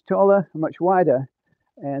that's much taller, much wider,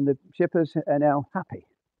 and the shippers are now happy.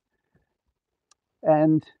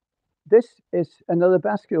 And this is another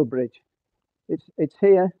bascule bridge. It's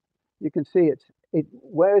here. You can see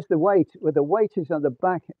where's the weight? Where the weight is on the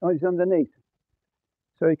back, it's underneath.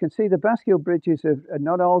 So you can see the bascule bridges have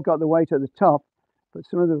not all got the weight at the top, but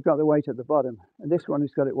some of them have got the weight at the bottom. And this one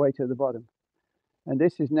has got it weight at the bottom. And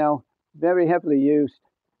this is now very heavily used.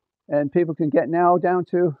 And people can get now down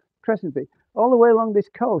to Crescent Beach. All the way along this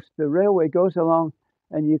coast, the railway goes along,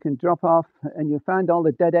 and you can drop off and you find all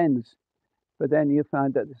the dead ends. But then you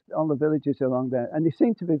find that all the villages along there, and they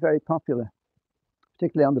seem to be very popular,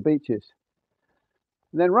 particularly on the beaches.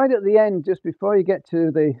 And then right at the end, just before you get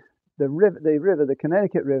to the river, the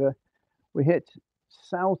Connecticut River, we hit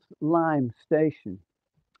South Lyme Station.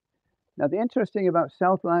 Now, the interesting about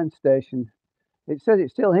South Lyme Station, it says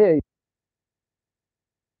it's still here.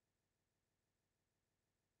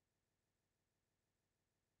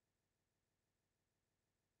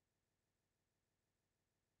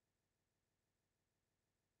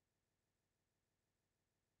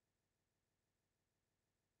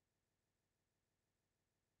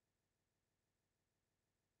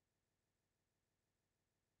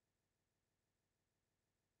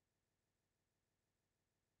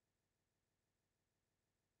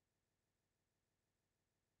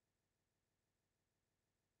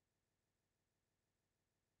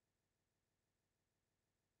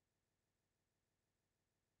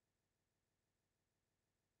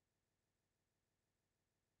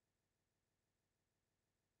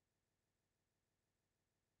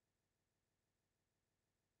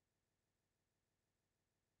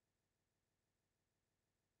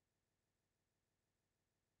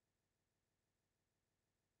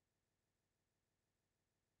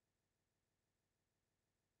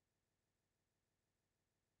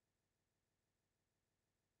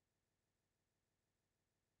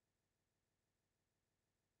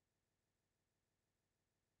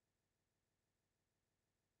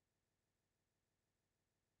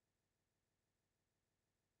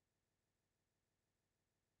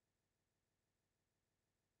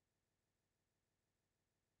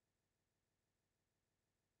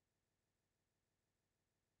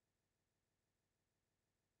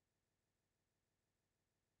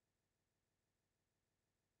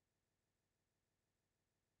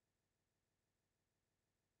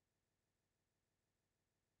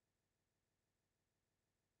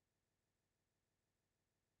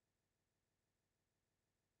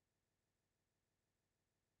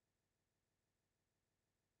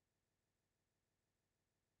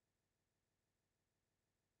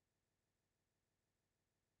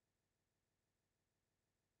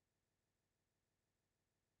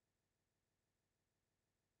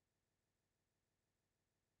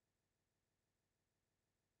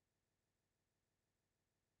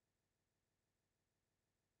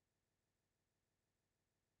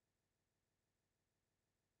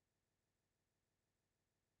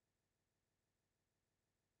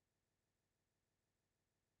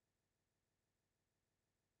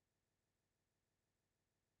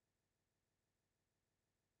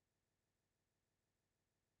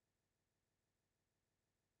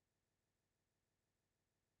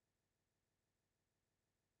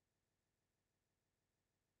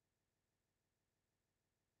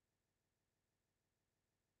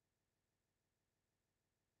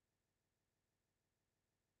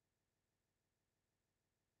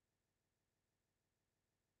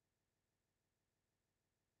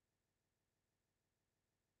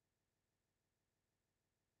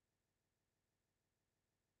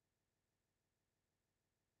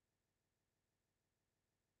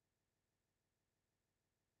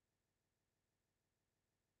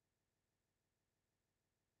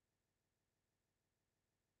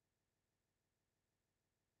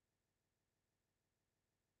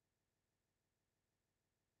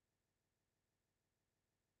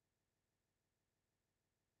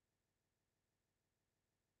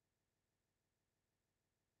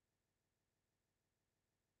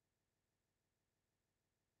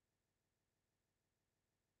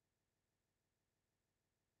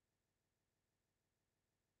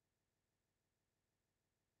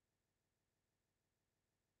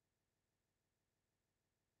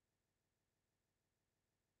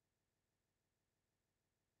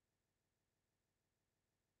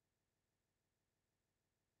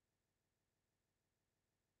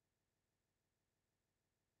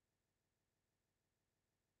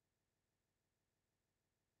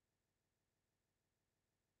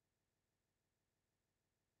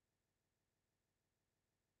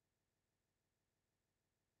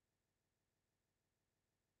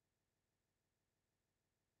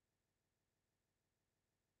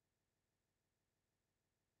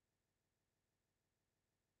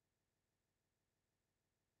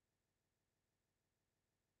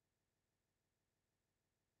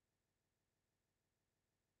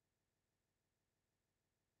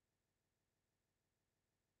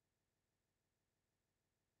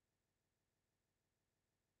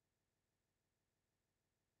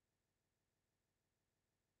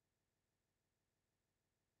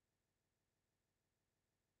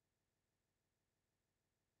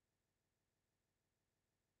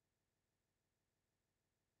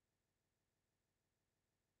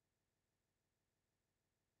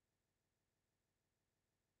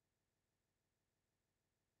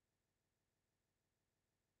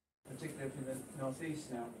 particularly up in the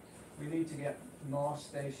northeast now, we need to get more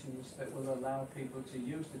stations that will allow people to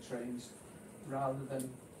use the trains rather than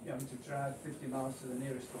to drive 50 miles to the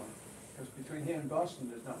nearest one. Because between here and Boston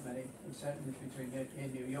there's not many, and certainly between here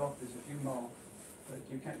and New York there's a few more, but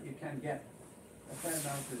you can get a fair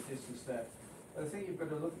amount of distance there. But I think we've got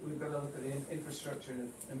to look at the infrastructure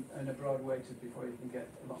in a broad way before you can get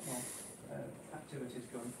a lot more activities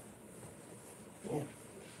going. Well,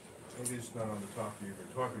 maybe it's not on the topic you've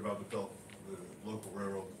been talking about the local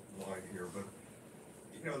railroad line here, but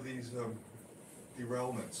these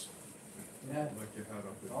derailments, like you had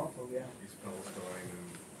up in East Palestine, and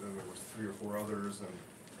then there was 3 or 4 others. And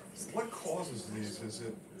what causes these? Is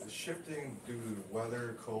it shifting due to the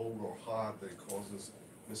weather, cold or hot, that causes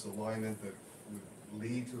misalignment that would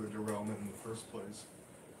lead to a derailment in the first place?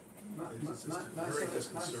 My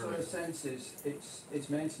sort of sense is it's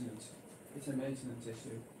maintenance. It's a maintenance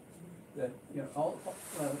issue. That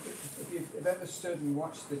if you've ever stood and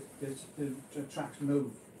watched the tracks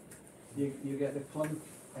move, you get the clunk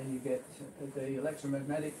and you get the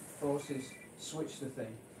electromagnetic forces switch the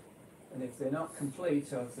thing, and if they're not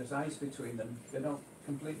complete, or if there's ice between them, they don't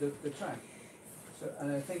complete the track. So,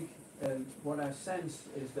 and I think what I sense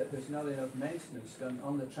is that there's not enough maintenance done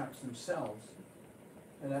on the tracks themselves.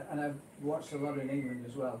 And I've watched a lot in England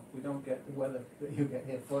as well. We don't get the weather that you get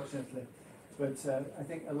here, fortunately. But I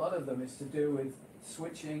think a lot of them is to do with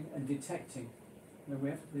switching and detecting. We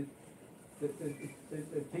have the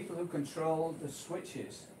people who control the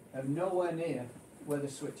switches are nowhere near where the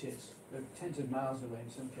switch is. They're tens of miles away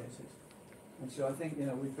in some cases. And so I think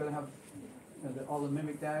we've got to have all the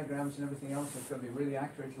mimic diagrams and everything else has got to be really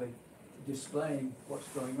accurately displaying what's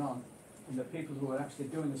going on. And the people who are actually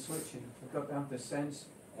doing the switching have got to have the sense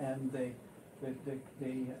and the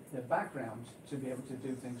background to be able to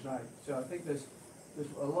do things right. So I think there's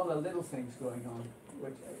a lot of little things going on.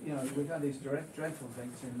 Which, we've had these dreadful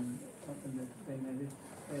things in the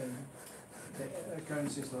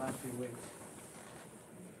occurrences the last few weeks.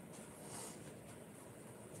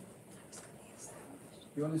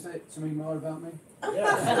 You want to say something more about me? Do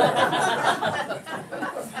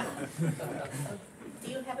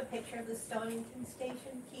you have a picture of the Stonington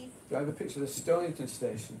station, Keith? Do I have a picture of the Stonington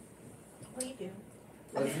station? We do.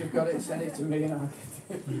 Well, if you've got it, send it to me and I'll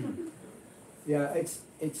yeah, it's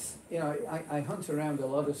I hunt around a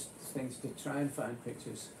lot of things to try and find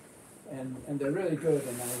pictures, and they're really good,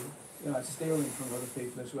 and I steal them from other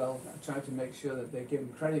people as well. I try to make sure that they give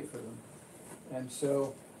them credit for them, and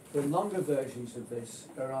so the longer versions of this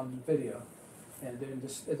are on video, and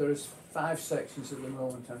there's 5 sections at the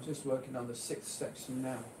moment. I'm just working on the 6th section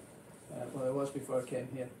now. Well, I was before I came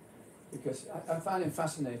here, because I find it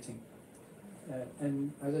fascinating.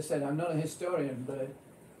 And as I said, I'm not a historian, but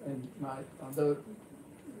although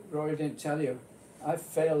Rory didn't tell you, I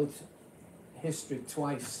failed history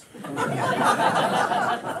twice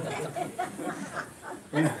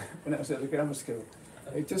when I was at the grammar school.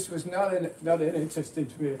 It just was not interesting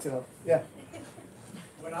to me at all. Yeah.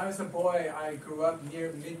 When I was a boy, I grew up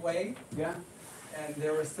near Midway. Yeah. And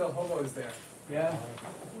there were still hobos there. Yeah.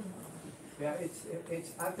 Yeah,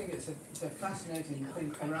 I think it's a fascinating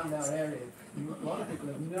thing around our area. A lot of people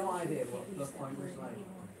have no idea what Bluff Point was like.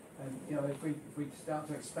 And if we start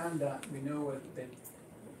to expand that, we know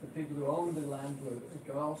the people who own the land will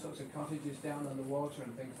got all sorts of cottages down on the water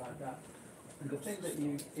and things like that. And the thing that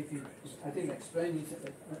I didn't explain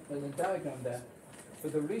it in the diagram there,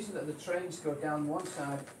 but the reason that the trains go down one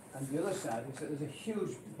side and the other side is that there's a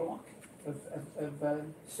huge block of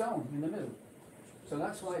stone in the middle. So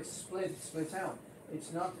that's why it's split out.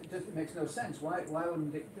 It's not. It makes no sense. Why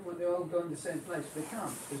wouldn't they all go in the same place? They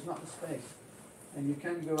can't. There's not the space. And you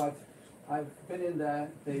can go. I've been in there.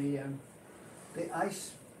 The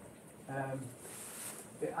ice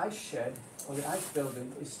shed or the ice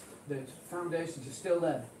building is the foundations are still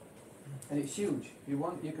there, and it's huge. You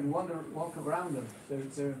can walk around them.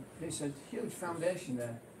 It's a huge foundation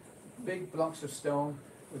there. Big blocks of stone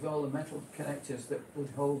with all the metal connectors that would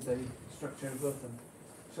hold the structure above them.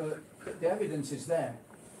 So the evidence is there,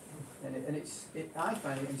 and I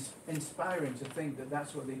find it inspiring to think that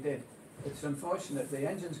that's what they did. It's unfortunate the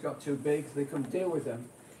engines got too big; they couldn't deal with them,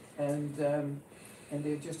 and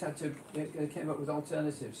they just had to. They came up with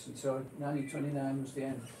alternatives, and so 1929 was the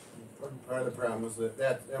end. Part of the problem was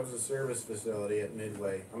that was a service facility at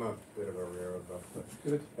Midway. I'm a bit of a railroad buff, but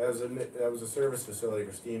Good. that was a service facility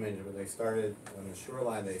for steam engines. But they started on the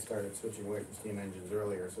shoreline. They started switching away from steam engines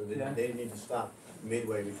earlier, so they didn't need to stop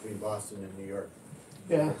midway between Boston and New York.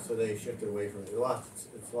 Yeah. So they shifted away from it.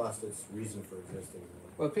 It's lost its reason for existing.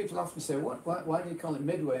 Well, people often say, why do you call it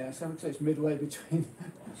Midway? I say it's Midway between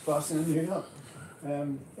Boston and New York.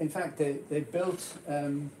 In fact, they built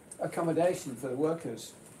accommodation for the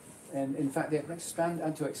workers, and in fact they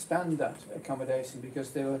had to expand that accommodation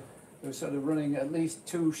because they were sort of running at least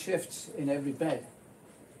 2 shifts in every bed,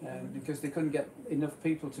 because they couldn't get enough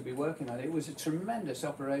people to be working on it. It was a tremendous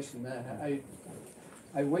operation there.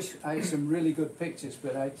 I wish I had some really good pictures,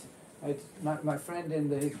 but my friend in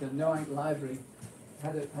the Noack Library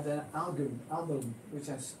had an album which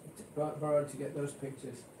I borrowed to get those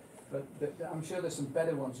pictures. But I'm sure there's some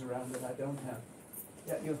better ones around that I don't have.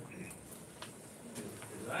 Yeah, you.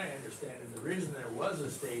 As I understand it, the reason there was a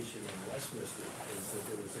station in Westminster is that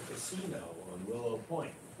there was a casino on Willow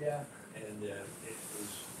Point. Yeah. And it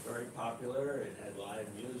was very popular. It had live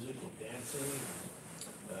music and dancing.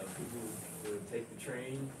 People would take the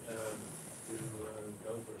train to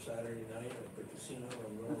go for Saturday night at the casino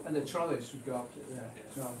on Willow Point. And the trolleys would go up there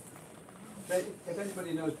as well. If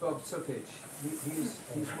anybody knows Bob Tuckage, he's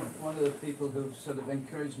one of the people who sort of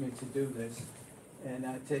encouraged me to do this, and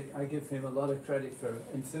I give him a lot of credit for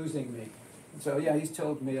enthusing me. So yeah, he's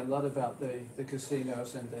told me a lot about the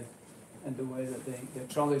casinos and the way that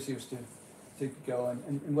the trolleys used to go,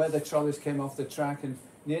 and where the trolleys came off the track, and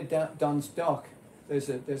near Don's Dock there's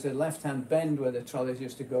a left-hand bend where the trolleys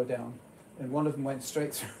used to go down, and one of them went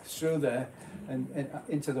straight through there and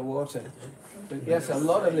into the water. But yes, a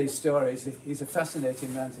lot of these stories. He's a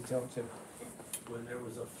fascinating man to talk to. When there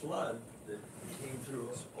was a flood that came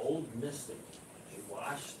through Old Mystic, it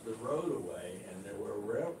washed the road away, and there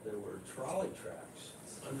were trolley tracks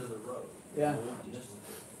under the road. Yeah. Old Mystic.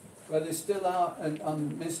 Well, there still are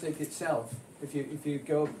on Mystic itself. If you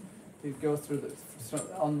go through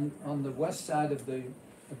on the west side of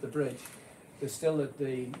the bridge, there's still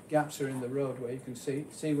the gaps are in the road where you can see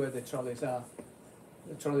where the trolleys are.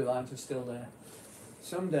 The trolley lines are still there.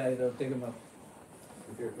 Someday they'll dig them up.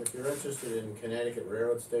 If you're interested in Connecticut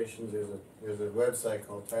railroad stations, there's a website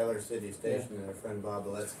called Tyler City Station that our friend Bob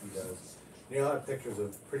Valetsky does. He'll have pictures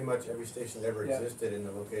of pretty much every station that ever existed in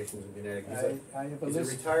the locations in Connecticut. He's a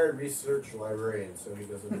retired research librarian, so he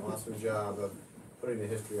does an awesome job of putting the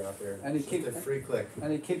history out there. And it's a free click.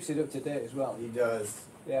 And he keeps it up to date as well. He does.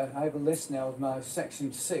 Yeah, I have a list now of my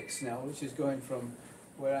section 6 now, which is going from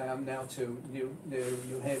where I am now to New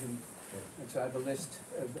Haven. And so I have a list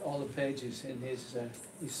of all the pages in his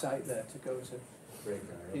site there to go to. Great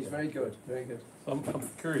guy. He's very good, very good. I'm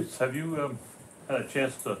curious, have you had a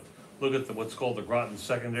chance to look at what's called the Groton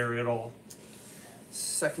Secondary at all?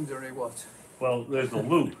 Secondary what? Well, there's a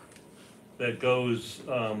loop that goes,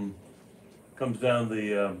 comes down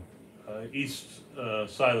the east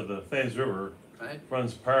side of the Thames River, Right.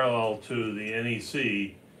 runs parallel to the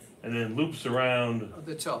NEC, and then loops around At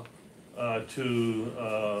the top.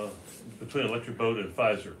 to between Electric Boat and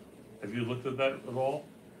Pfizer. Have you looked at that at all?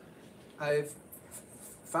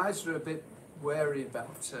 Pfizer are a bit wary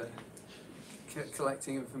about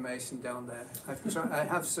collecting information down there. I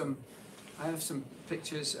have some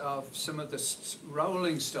pictures of some of the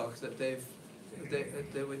rolling stock that they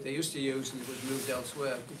used to use and it was moved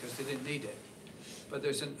elsewhere because they didn't need it. But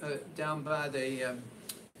there's down by the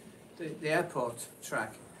airport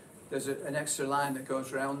track. There's an extra line that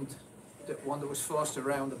goes around, one that was forced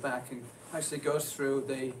around the back and actually goes through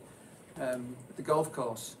the golf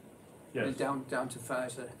course. Yes. And down to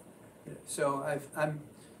Pfizer. So I'm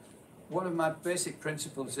one of my basic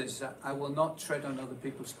principles is that I will not tread on other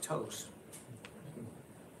people's toes.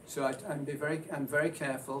 So I'm very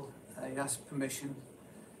careful. I ask permission,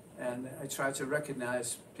 and I try to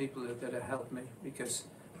recognize people that have helped me because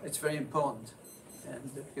it's very important,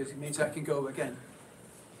 and because it means I can go again.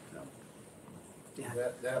 So, yeah.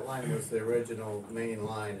 That line was the original main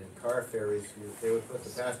line, and car ferries, they would put the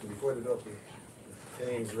passenger, before they built the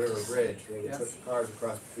Thames River Bridge, they would put the cars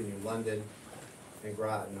across between London and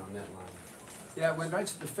Groton on that line. Yeah, I went right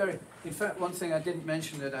to the ferry. In fact, one thing I didn't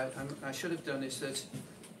mention that I should have done is that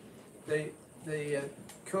the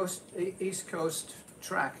East Coast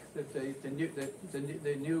track, the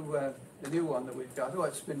new one that we've got. Oh,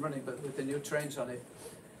 it's been running, but with the new trains on it.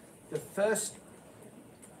 The first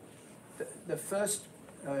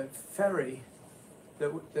ferry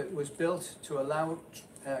that was built to allow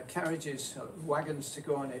carriages, wagons to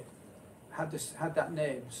go on it, had that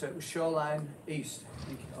name. So it was Shoreline East, I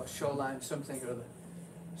think, or Shoreline something or other.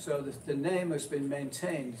 So the name has been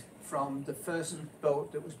maintained from the first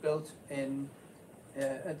boat that was built in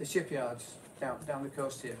at the shipyards down the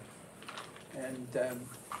coast here. And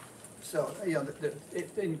so you know,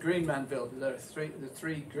 in Greenmanville, there are the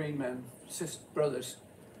three Greenman brothers.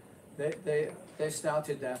 They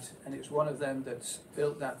started that, and it's one of them that's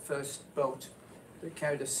built that first boat that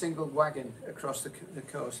carried a single wagon across the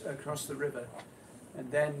coast, across the river, And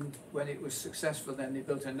then when it was successful, then they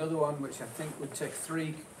built another one, which I think would take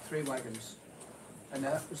three wagons. And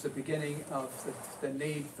that was the beginning of the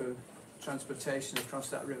need for transportation across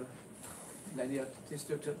that river. And then you just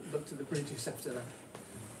looked at the bridges after that.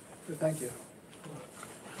 But thank you.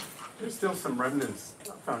 There's still some remnants,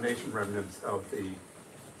 foundation remnants of the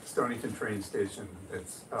Stonington train station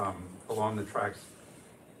that's along the tracks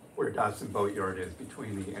where Dodson Boatyard is,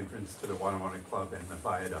 between the entrance to the Wannawanna Club and the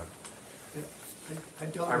viaduct. I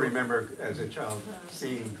don't I know. remember as a child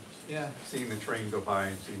seeing Yeah. the train go by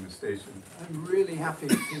and seeing the station. I'm really happy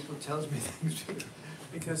that people tells me things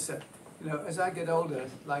because, you know, as I get older,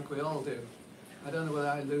 like we all do, I don't know whether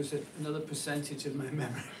I lose another percentage of my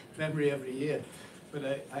memory every year, but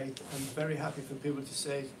I'm very happy for people to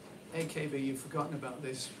say, hey KB, you've forgotten about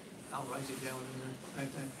this, I'll write it down and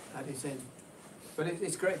I add it in. But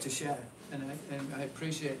it's great to share, and I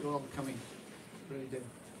appreciate you all coming, really do.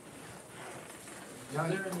 Are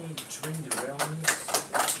there any train derailments